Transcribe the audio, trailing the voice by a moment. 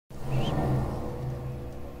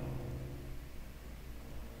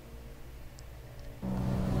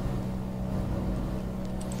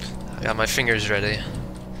I got my fingers ready.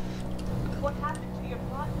 What happened to your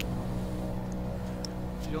plot?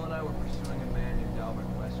 Jill and I were pursuing a man named Albert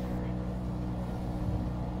Wesker.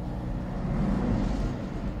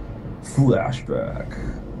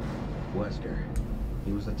 Flashback. Wesker.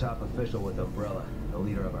 He was the top official with Umbrella, the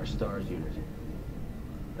leader of our STARS unit.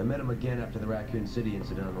 I met him again after the Raccoon City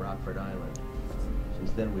incident on Rockford Island.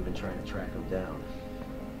 Since then, we've been trying to track him down.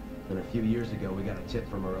 Then a few years ago, we got a tip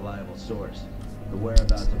from a reliable source. The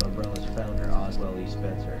whereabouts of Umbrella's founder, Oswell E.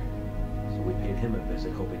 Spencer. So we paid him a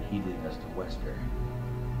visit, hoping he'd lead us to Wesker.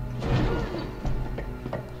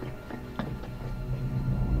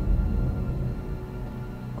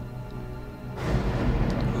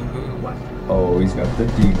 Oh, he's got the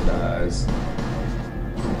demon eyes.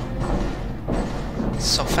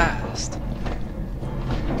 So fast.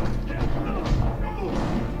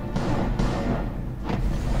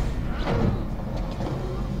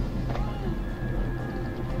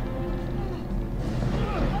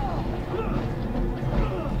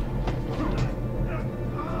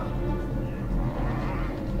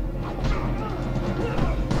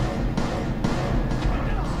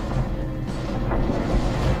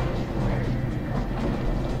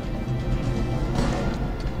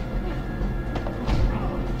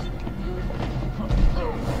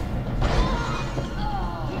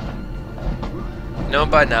 No,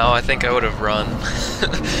 by now I think I would have run.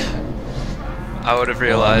 I would have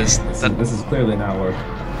realized that This is clearly not working.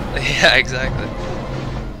 yeah, exactly.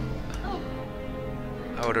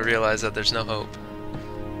 I would have realized that there's no hope.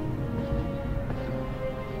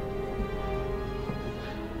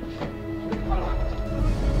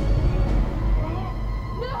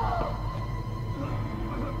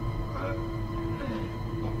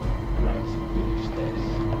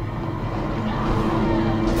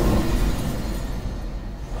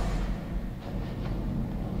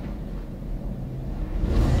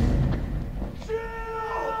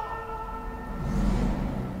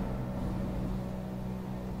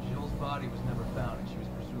 Jill's body was never found and she was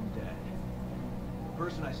presumed dead. The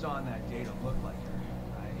person I saw in that data looked like her.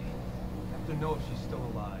 I have to know if she's still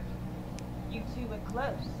alive. You two were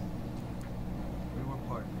close. We were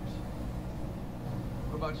partners.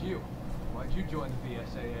 What about you? Why'd you join the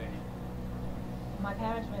BSAA? My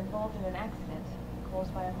parents were involved in an accident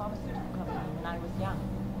caused by a pharmaceutical company when I was young.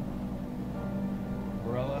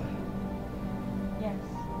 Umbrella? Yes.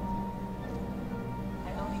 I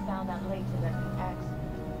only found out later that the accident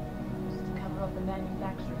was to cover up the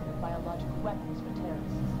manufacturing of biological weapons for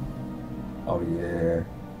terrorists. Oh yeah.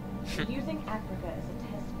 Using Africa as a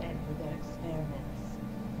test bed for their experiments.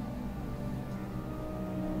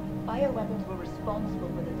 Bioweapons were responsible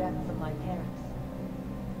for the deaths of my parents.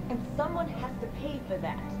 And someone has to pay for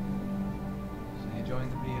that. So you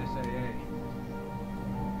joined the BSAA.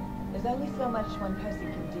 There's only so much one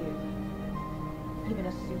person can do. Even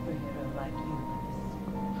a superhero like you,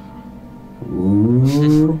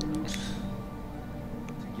 Ooh.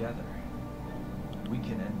 Together, we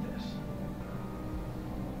can end this.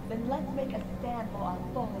 Then let's make a stand for our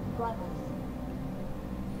fallen brothers.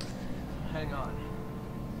 Hang on.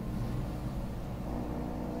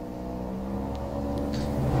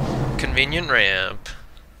 Convenient ramp.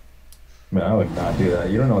 Man, I would not do that.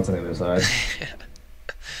 You don't know what's on the other side.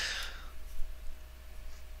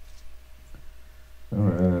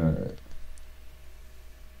 Alright.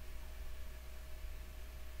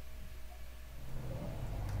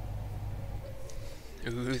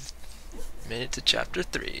 Ooh, made it to chapter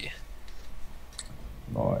 3.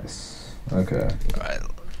 Nice. Okay. Alright,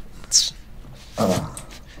 let's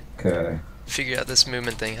Okay. figure out this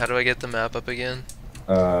movement thing. How do I get the map up again?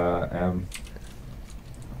 M.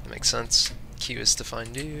 That makes sense. Q is to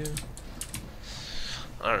find you.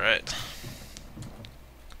 Alright.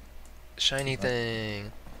 Shiny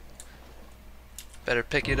thing. Better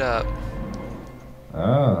pick it up.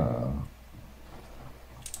 Oh.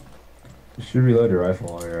 You should reload your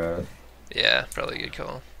rifle while you're at it. Yeah, probably a good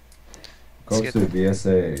call. Goes Let's to get the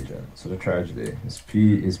BSA agent. So the tragedy. His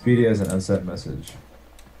PD has an unsent message.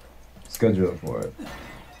 Schedule for it.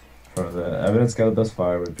 From the evidence gathered thus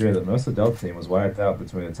far, it would appear that most of the Delta team was wiped out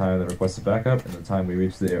between the time they requested backup and the time we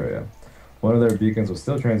reached the area. One of their beacons was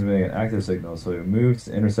still transmitting an active signal, so we moved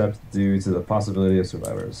to intercept due to the possibility of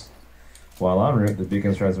survivors. While en route, the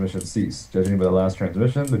beacon's transmission ceased. Judging by the last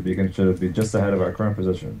transmission, the beacon should be just ahead of our current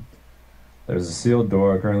position. There's a sealed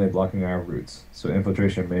door currently blocking our routes, so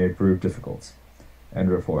infiltration may prove difficult. End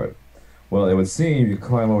report. Well, it would seem you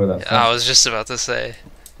climb over that fence. I was just about to say,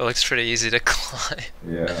 it looks pretty easy to climb.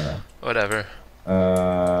 Yeah. Whatever.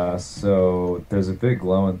 So there's a big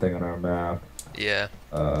glowing thing on our map. Yeah,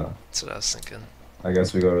 Uh, that's what I was thinking. I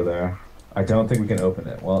guess we go to there. I don't think we can open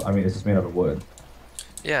it. Well, I mean, it's just made out of wood.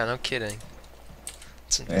 Yeah, no kidding.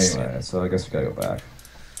 It's in this Anyway, so I guess we gotta go back.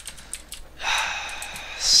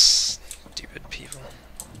 Stupid people.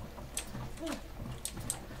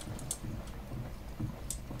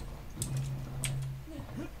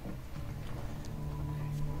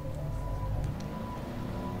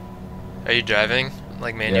 Are you driving?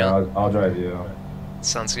 Like manual? Yeah, I'll drive you.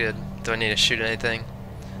 Sounds good. Do I need to shoot anything?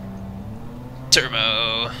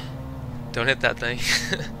 Turbo! Don't hit that thing.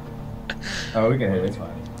 Oh, we can hit it. It's fine.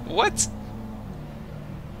 What?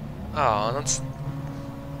 Oh, that's...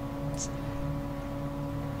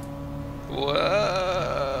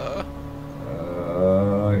 Whoa!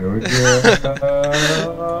 Here we go.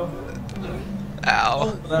 Ow.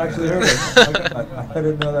 That actually hurt us. I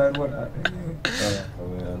didn't know that would. Oh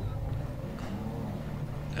man.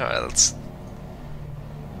 Alright, let's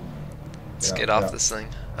Yeah, get off yeah. this thing.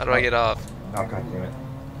 How do I get off? Oh god damn it.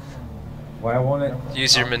 Why won't it?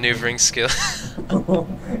 Use your maneuvering skill.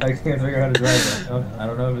 I can't figure out how to drive it. I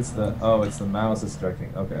don't know if it's the. Oh, it's the mouse that's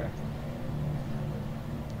directing. Okay.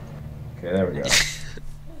 Okay, there we go.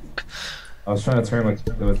 I was trying to turn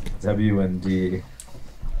with W and D,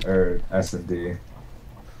 or S and D.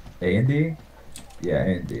 A and D? Yeah,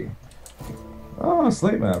 A and D. Oh,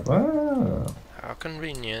 slate map. Wow. How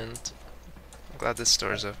convenient. I'm glad this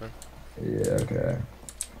store's open. Yeah, okay.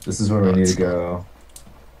 This is where we need to go.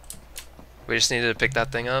 We just needed to pick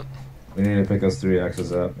that thing up. We need to pick those 3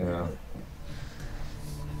 X's up, yeah.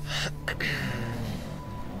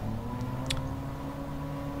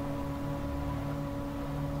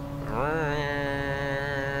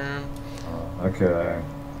 Okay.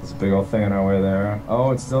 There's a big old thing on our way there.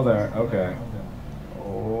 Oh, it's still there. Okay.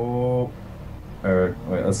 Oh. Alright,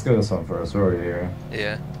 wait, let's go this one first. We're already here.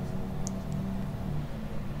 Yeah.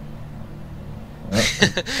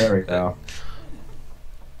 Yep, there we go.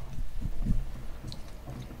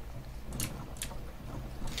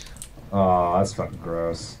 Oh, that's fucking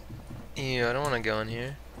gross. Ew, I don't want to go in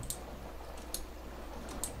here.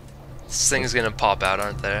 This thing's gonna pop out,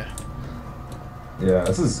 aren't there? Yeah,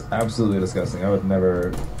 this is absolutely disgusting. I would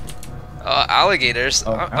never. Alligators.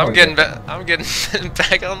 Oh, I'm getting alligator. I'm getting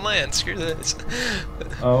back on land. Screw this.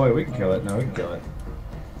 Oh wait, we can kill it. No, we can kill it.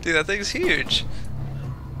 Dude, that thing's huge.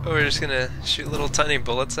 Oh, we're just gonna shoot little tiny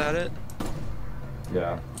bullets at it.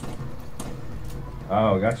 Yeah.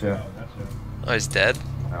 Oh, gotcha. Oh, he's dead.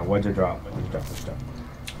 What'd you drop? What'd you drop? What'd you drop?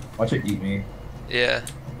 Watch it eat me. Yeah.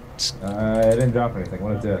 It didn't drop anything.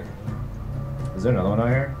 What it did? Is there another one out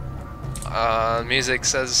here? Music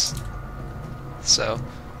says so.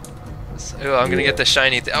 Ooh, I'm gonna get the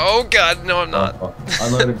shiny thing. Oh god, no I'm not. Oh,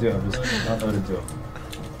 unloaded too. I'm just unloaded too.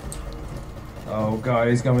 Oh god,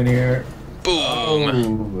 he's coming here. Boom!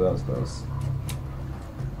 Ooh, that was close.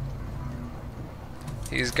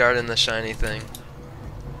 He's guarding the shiny thing.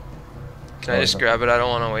 Can I just grab it? I don't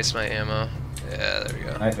want to waste my ammo. Yeah, there we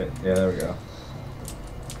go. Knife it. Yeah, there we go.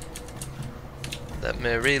 Let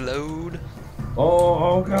me reload.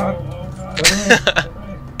 Oh god.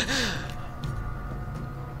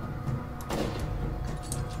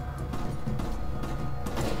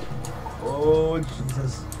 Oh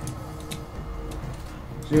Jesus.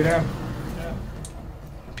 Shoot him.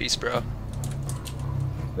 Peace, bro.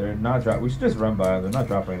 They're not dropping. We should just run by them. They're not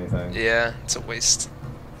dropping anything. Yeah, it's a waste.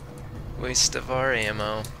 Waste of our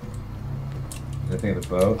ammo. Anything at the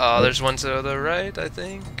boat? Oh, there's one to the right, I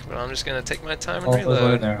think. But I'm just gonna take my time and Oh, there's one in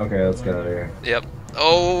reload. there. Okay, let's get out of here. Yep.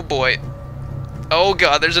 Oh boy. Oh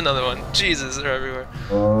god, there's another one. Jesus, they're everywhere.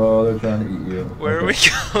 Oh, they're trying to eat you. Where are we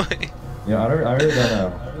going? Yeah, I really don't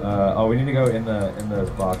know. Oh, we need to go in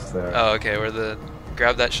the box there. Oh, okay. Where the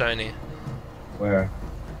grab that shiny. Where?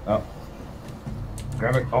 Oh.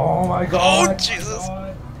 Grab it. Oh my Oh god. Jesus!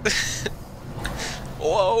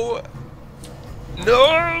 Whoa!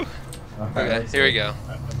 No! Okay, here we go.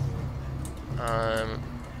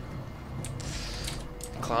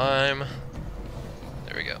 Climb.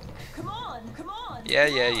 There we go. Come on, come on. Yeah.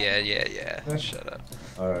 Shut up.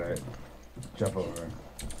 Alright. Jump over.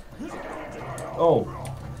 Oh!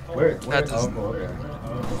 Where? That does- Oh, okay.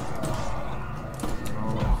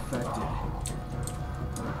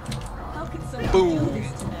 How could someone Boom. do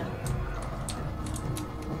this to them?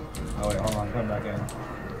 Oh wait, hold on, come back in.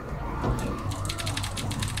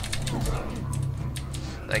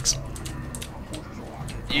 Thanks.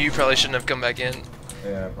 You probably shouldn't have come back in.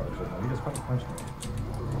 Yeah, I probably shouldn't. He just fucking punched me.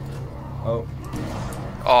 Oh.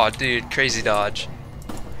 Oh, dude, crazy dodge.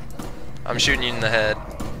 I'm shooting you in the head.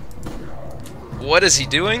 What is he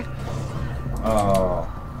doing? Oh.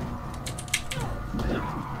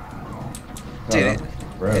 Dude,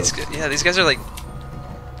 Gross. yeah, these guys are like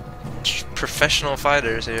professional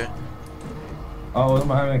fighters here. Oh, one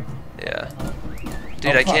behind me. Yeah.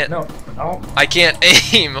 Dude, Oh, I fuck, can't. No. Oh. I can't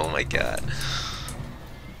aim. Oh my god.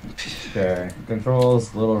 Okay.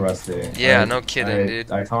 Controls a little rusty. Yeah, no kidding,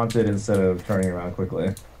 dude. I taunted instead of turning around quickly.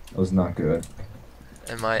 It was not good.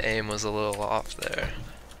 And my aim was a little off there.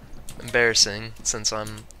 Embarrassing, since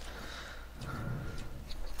I'm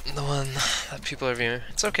the one that people are viewing.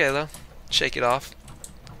 It's okay though. Shake it off.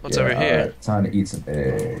 What's over here? Alright, time to eat some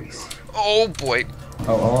eggs. Oh boy.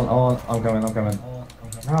 Oh, hold on. I'm coming.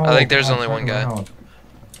 No, I think there's God, only one turn guy. around.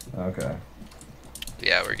 Okay.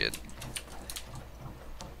 Yeah, we're good.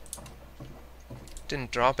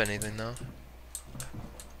 Didn't drop anything though.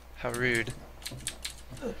 How rude.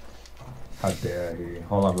 How dare he?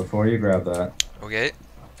 Hold on, before you grab that, Okay.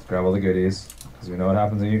 grab all the goodies. Because we know what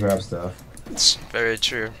happens when you grab stuff. It's very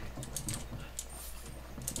true.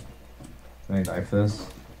 Let me knife this.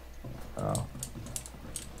 Oh.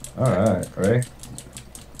 Alright, ready?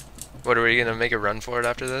 What, are we gonna make a run for it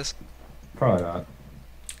after this? Probably not.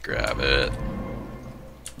 Grab it.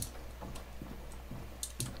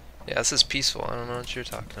 Yeah, this is peaceful. I don't know what you're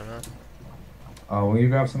talking about. Oh, when you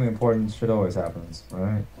grab something important, shit always happens,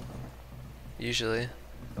 alright? Usually.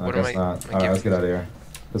 I What am guess I- not. am I Alright, let's giving- get out of here.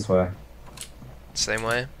 This way. Same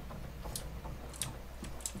way.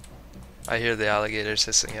 I hear the alligators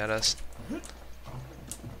hissing at us.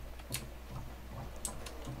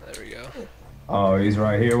 There we go. Oh, he's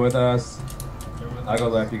right here with us. I go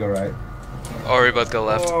left, you go right. Oh, we both go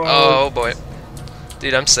left. Oh. Oh boy.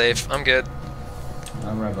 Dude, I'm safe. I'm good.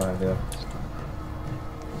 I'm right behind you.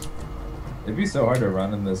 It'd be so hard to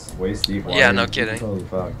run in this waist deep water. Yeah, no You'd be kidding. Totally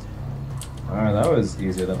fucked. Alright, that was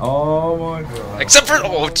easier than. Oh my god. Except for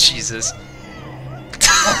oh Jesus.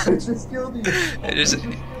 It just killed you.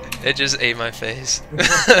 It just ate my face.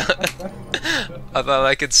 I thought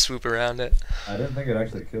I could swoop around it. I didn't think it'd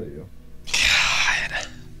actually kill you. God.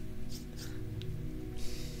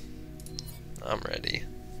 I'm ready.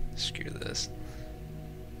 Screw this.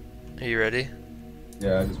 Are you ready?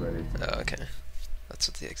 Yeah, I just ready. Oh, okay. That's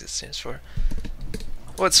what the exit stands for.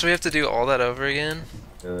 What, so we have to do all that over again?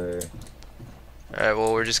 Alright, Alright,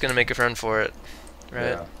 well, we're just gonna make a run for it. Right?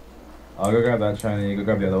 Yeah. I'll go grab that shiny, you go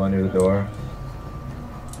grab the other one near the door.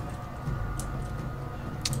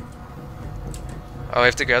 Oh, I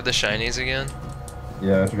have to grab the shinies again?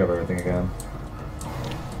 Yeah, I have to grab everything again.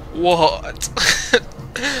 What?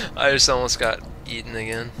 I just almost got eaten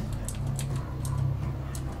again.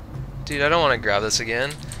 Dude, I don't want to grab this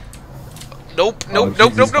again. Nope, nope, Oh, nope, nope,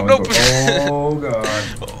 Jesus, nope, going nope. for- Oh god.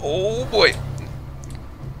 Oh boy.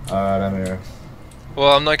 Alright, I'm here.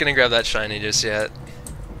 Well, I'm not gonna grab that shiny just yet.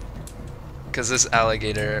 Cause this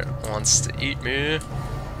alligator wants to eat me.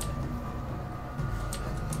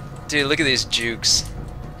 Dude, look at these jukes.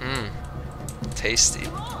 Mmm. Tasty.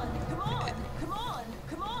 Come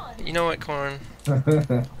on. You know what, Corn?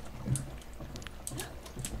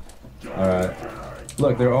 Alright.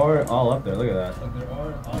 Look, they're all up there, look at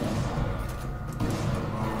that.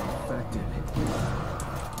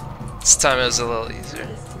 This time it was a little easier.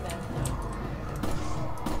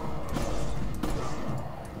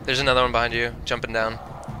 There's another one behind you, jumping down.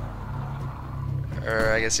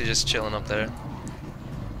 Or I guess he's just chilling up there.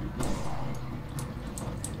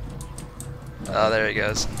 Oh, there he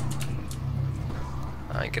goes.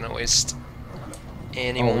 I ain't gonna waste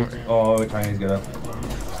any more. Oh, Chinese, get up.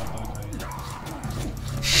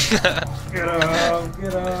 Get up,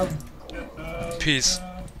 get up. Peace.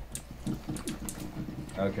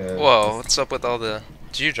 Okay. Whoa, what's up with all the...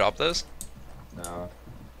 Did you drop those? No.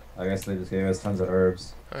 I guess they just gave us tons of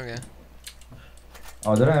herbs. Okay.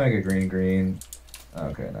 Oh, did I make a green?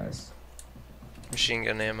 Okay, nice. Machine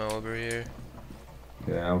gun ammo over here.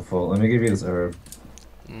 Okay, I'm full. Let me give you this herb.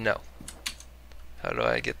 No. How do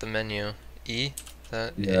I get the menu? E?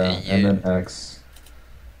 That Yeah, U. and then X.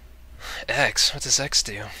 X? What does X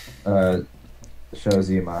do? Shows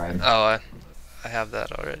you mine. Oh, I have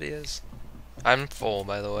that already. I'm full,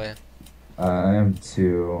 by the way. I am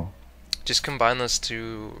 2. Just combine those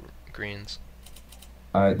two greens.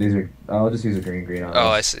 These are. I'll just use a green on. Oh,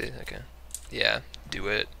 I this. see. Okay. Yeah, do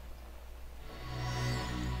it.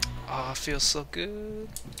 Oh, it feels so good.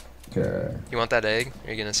 Okay. You want that egg? Or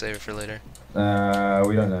are you gonna save it for later?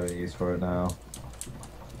 We don't have any use for it now.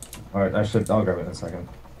 Alright, I'll grab it in a second.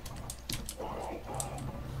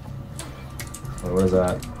 Wait, what is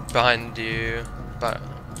that? Behind you.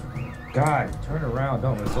 God, turn around,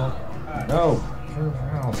 don't whistle. No, turn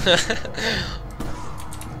around.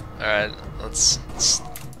 Alright, let's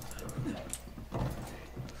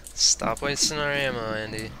stop wasting our ammo,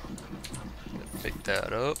 Andy. Pick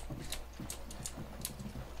that up.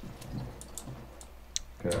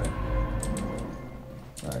 Okay.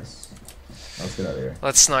 Nice. let's get out of here.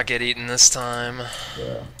 Let's not get eaten this time.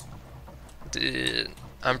 Yeah. Dude,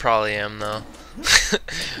 I probably am though.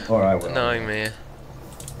 Or I will. Knowing me.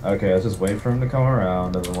 Okay, let's just wait for him to come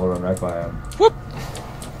around, and then we'll run right by him. Whoop!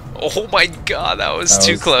 Oh my god, that was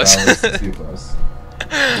too close. That was too close.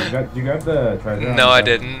 Did you grab the treasure? No, I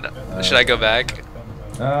didn't. Should I go back?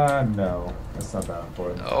 No. That's not that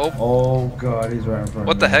important. Oh. Oh god, he's right in front of me.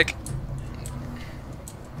 What the heck?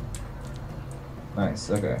 Nice,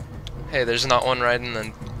 okay. Hey, there's not one right in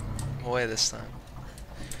the way this time.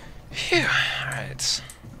 Phew, alright.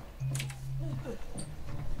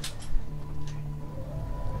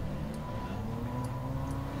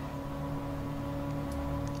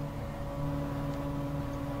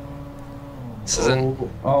 This is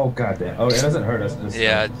Oh god damn. Oh, it doesn't hurt us.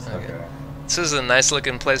 Yeah, okay. This is a nice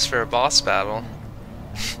looking place for a boss battle.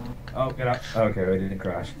 Oh, get out. Okay, we didn't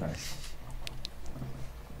crash. Nice.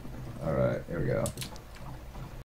 Alright, here we go.